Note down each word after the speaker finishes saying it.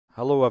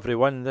Hello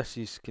everyone, this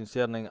is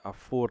concerning a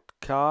Ford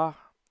car.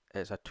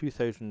 It's a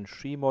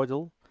 2003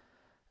 model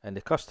and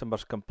the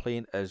customer's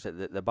complaint is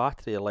that the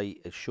battery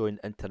light is showing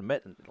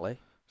intermittently.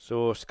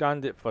 So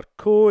scanned it for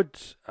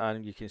codes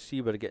and you can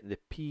see we're getting the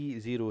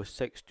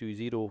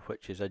P0620,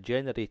 which is a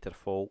generator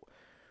fault,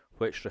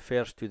 which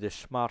refers to the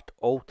smart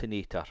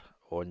alternator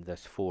on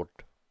this Ford.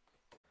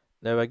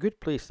 Now, a good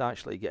place to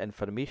actually get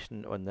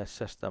information on this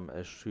system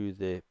is through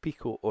the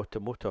Pico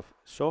Automotive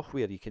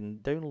software. You can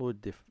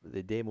download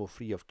the demo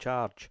free of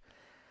charge,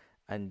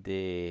 and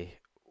you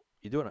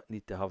don't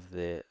need to have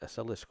the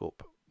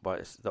oscilloscope,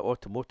 but it's the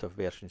automotive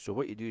version. So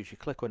what you do is you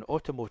click on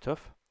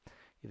automotive,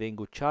 you then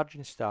go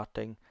charging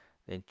starting,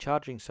 then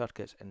charging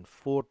circuits and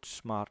Ford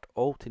Smart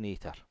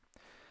Alternator.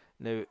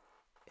 Now,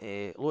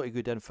 a lot of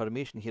good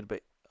information here,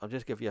 but I'll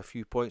just give you a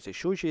few points. It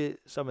shows you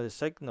some of the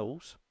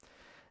signals,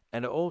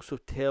 and it also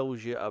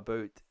tells you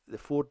about the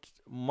Ford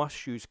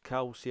must use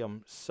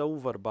calcium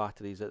silver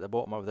batteries at the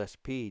bottom of this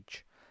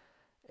page.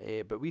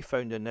 But we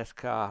found in this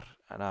car,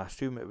 and I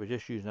assume it was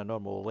just using a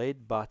normal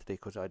lead battery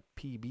because it had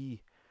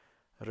PB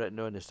written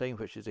on the sign,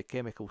 which is a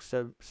chemical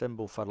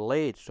symbol for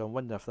lead. So I'm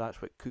wondering if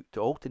that's what cooked the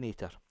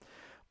alternator.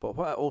 But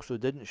what it also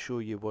didn't show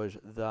you was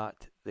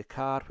that the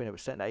car, when it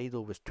was sitting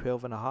idle, was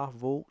 12.5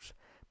 volts.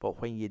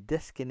 But when you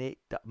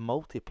disconnect that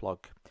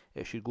multi-plug,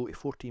 it should go to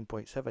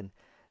 14.7.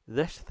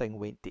 This thing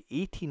went to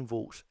 18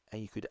 volts,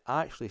 and you could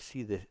actually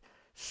see the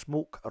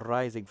smoke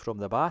rising from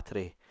the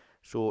battery.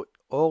 So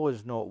all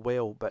is not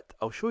well, but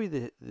I'll show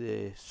you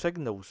the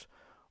signals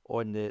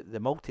on the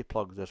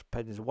multi-plug. There's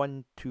pins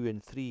 1, 2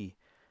 and 3.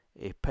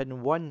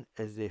 Pin 1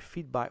 is the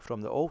feedback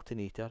from the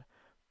alternator,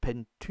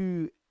 pin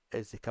 2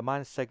 is the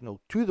command signal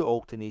to the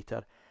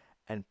alternator,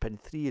 and pin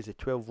 3 is the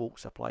 12 volt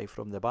supply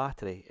from the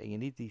battery. And you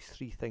need these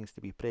three things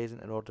to be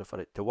present in order for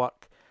it to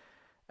work.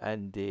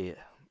 And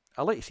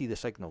I'll let you see the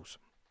signals.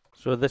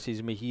 So this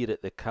is me here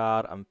at the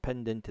car. I'm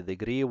pinned into the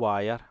grey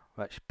wire,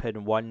 which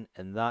pin 1,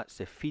 and that's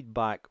the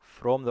feedback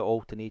from the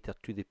alternator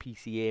to the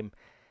PCM,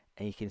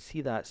 and you can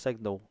see that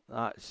signal.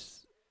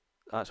 That's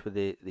with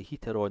the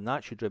heater on.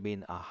 That should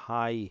remain a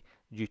high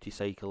duty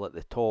cycle at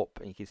the top,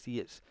 and you can see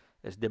it's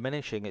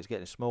diminishing, it's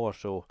getting smaller.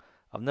 So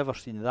I've never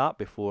seen that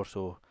before,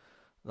 so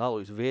that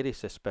looks very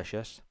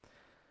suspicious.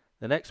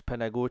 The next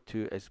pin I go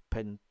to is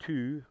pin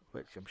 2,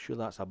 which I'm sure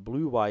that's a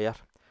blue wire.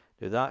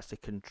 Now that's the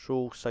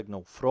control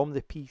signal from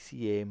the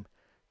PCM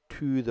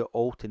to the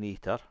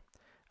alternator,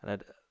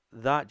 and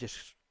that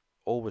just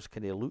always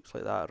kind of looks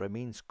like that. It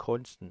remains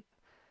constant,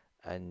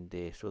 and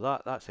so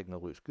that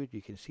signal looks good.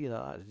 You can see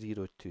that that's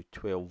 0 to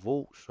 12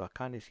 volts, so I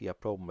can't see a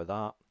problem with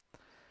that.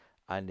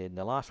 And then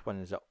the last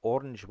one is the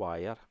orange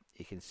wire.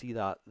 You can see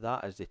that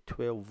is the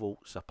 12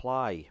 volt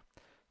supply.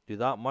 Now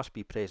that must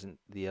be present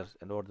there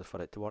in order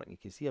for it to work. And you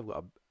can see I've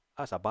got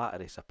that's a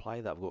battery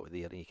supply that I've got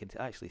there, and you can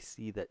actually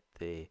see that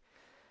the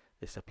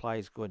supply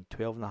is going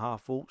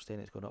 12.5 volts, then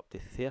it's going up to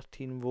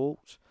 13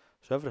 volts.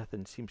 So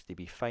everything seems to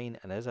be fine,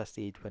 and as I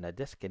said, when I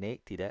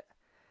disconnected it,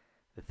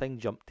 the thing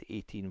jumped to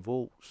 18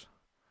 volts.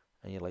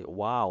 And you're like,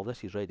 wow,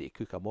 this is ready to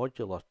cook a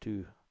modular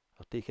too.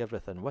 I'll take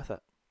everything with it.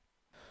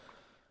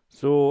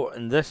 So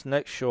in this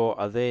next shot,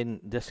 I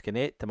then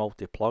disconnect the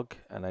multi-plug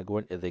and I go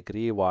into the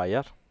grey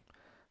wire.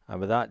 And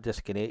with that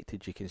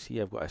disconnected, you can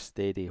see I've got a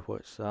steady,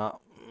 what's that,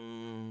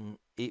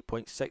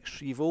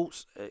 8.63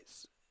 volts.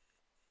 It's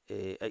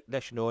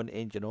ignition on,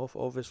 engine off,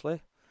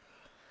 obviously.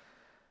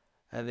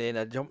 And then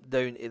I jump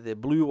down to the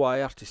blue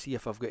wire to see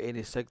if I've got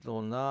any signal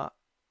on that,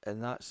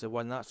 and that's the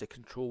one, that's the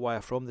control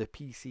wire from the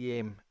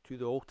PCM to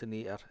the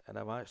alternator. And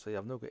I've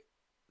not got,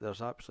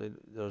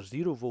 there's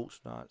 0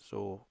 volts on that,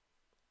 so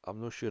I'm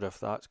not sure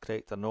if that's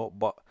correct or not.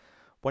 But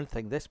one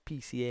thing, this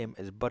PCM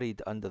is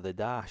buried under the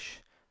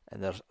dash,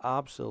 and there's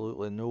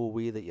absolutely no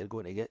way that you're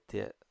going to get to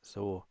it.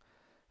 So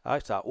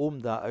actually I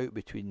ohmed that out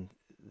between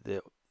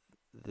the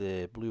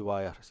blue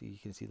wire. So you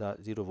can see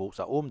that 0 volts.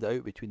 I ohmed it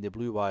out between the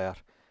blue wire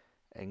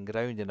and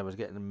ground, and I was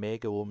getting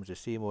mega ohms the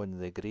same on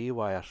the grey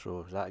wire.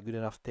 So is that a good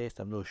enough test?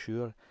 I'm not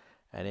sure.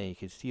 And then you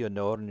can see on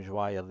the orange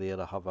wire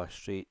there I have a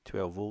straight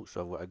 12 volts,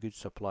 so I've got a good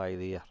supply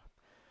there.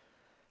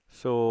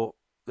 So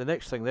the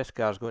next thing this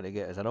car's going to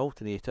get is an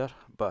alternator,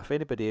 but if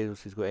anybody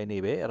else has got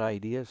any better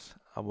ideas,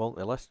 I'm willing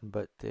to listen.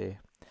 But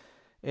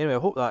anyway, I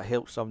hope that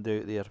helps somebody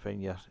out there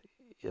when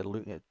you're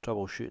looking at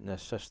troubleshooting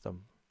this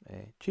system.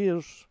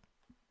 Cheers.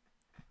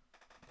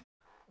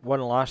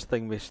 One last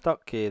thing, we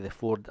stuck the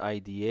Ford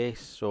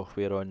IDS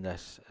software on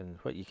this, and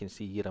what you can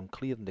see here, I'm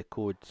clearing the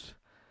codes,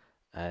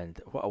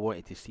 and what I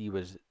wanted to see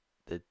was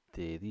that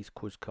these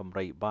codes come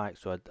right back.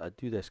 So I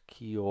do this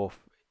key off,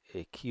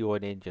 key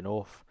on, engine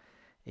off.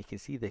 You can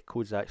see the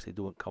codes actually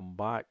don't come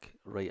back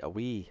right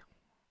away.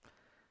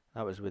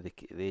 That was with the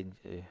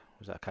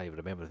I can't even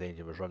remember if the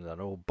engine was running or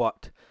no.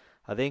 But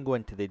I then go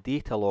into the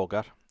data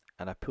logger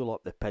and I pull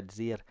up the PIDs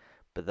there.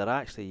 But there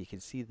actually, you can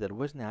see there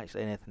wasn't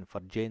actually anything for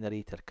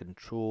generator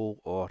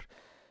control, or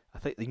I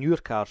think the newer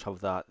cars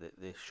have that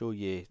they show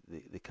you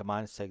the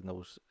command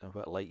signals and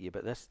what light you.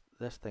 But this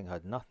thing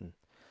had nothing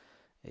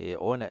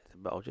on it.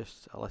 But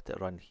I'll let it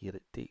run here.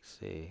 It takes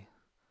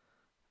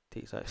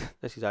takes that.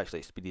 This is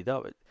actually speeded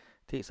up. It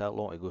takes that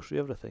long to go through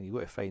everything. You've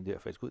got to find out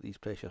if it's got these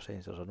pressure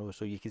sensors or no.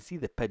 So you can see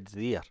the PIDs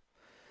there,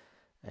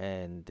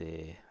 and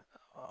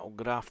I'll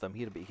graph them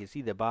here, but you can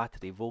see the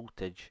battery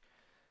voltage,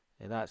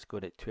 and that's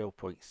got at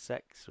 12.6,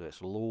 so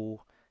it's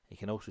low. You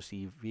can also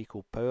see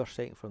vehicle power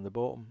setting from the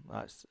bottom.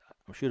 That's,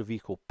 I'm sure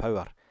vehicle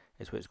power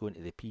is what's going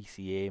to the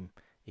PCM.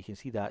 You can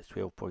see that's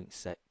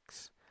 12.6,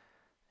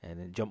 and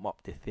then jump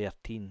up to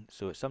 13.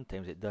 So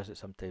sometimes it does it,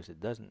 sometimes it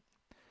doesn't.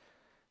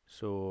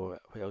 So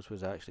what else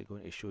was I actually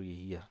going to show you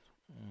here?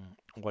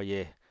 Well,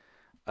 yeah,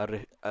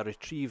 I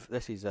retrieve.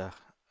 This is a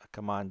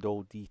command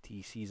all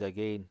DTCs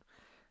again,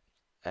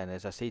 and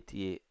as I said to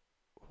you,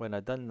 when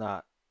I done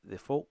that, the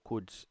fault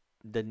codes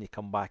didn't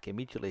come back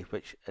immediately,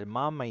 which in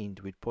my mind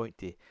would point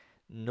to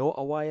not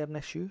a wiring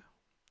issue.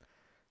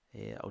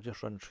 I'll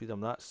just run through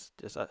them. That's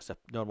a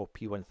normal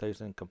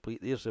P1000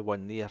 complete. There's the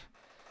one there.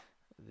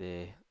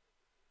 There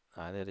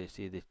they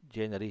say the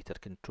generator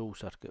control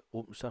circuit,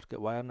 open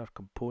circuit wiring or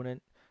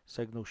component,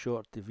 signal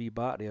short to V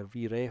battery or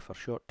V ref or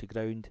short to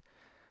ground.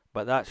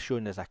 But that's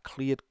shown as a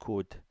cleared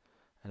code,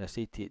 and I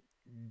say to you, it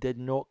did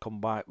not come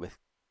back with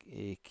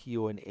a key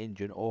on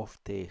engine off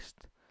test.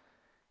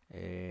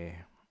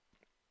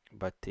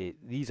 But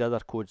these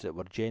other codes that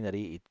were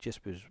generated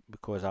just was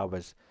because I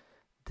was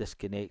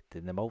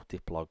disconnecting the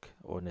multi-plug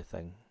on the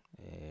thing.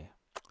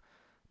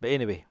 But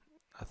anyway,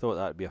 I thought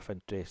that would be of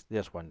interest.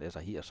 There's one, there's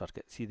a heater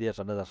circuit. See, there's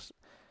another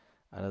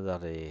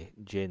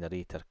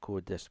generator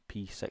code, this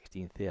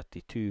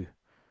P1632.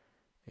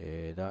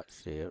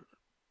 That's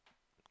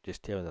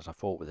just telling there's a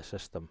fault with the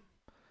system.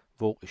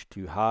 Voltage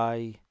too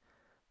high,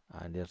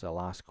 and there's the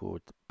last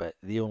code, but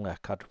they only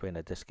occurred when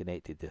I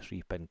disconnected the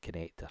 3-pin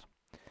connector.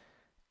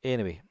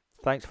 Anyway,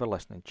 thanks for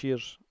listening.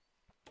 Cheers.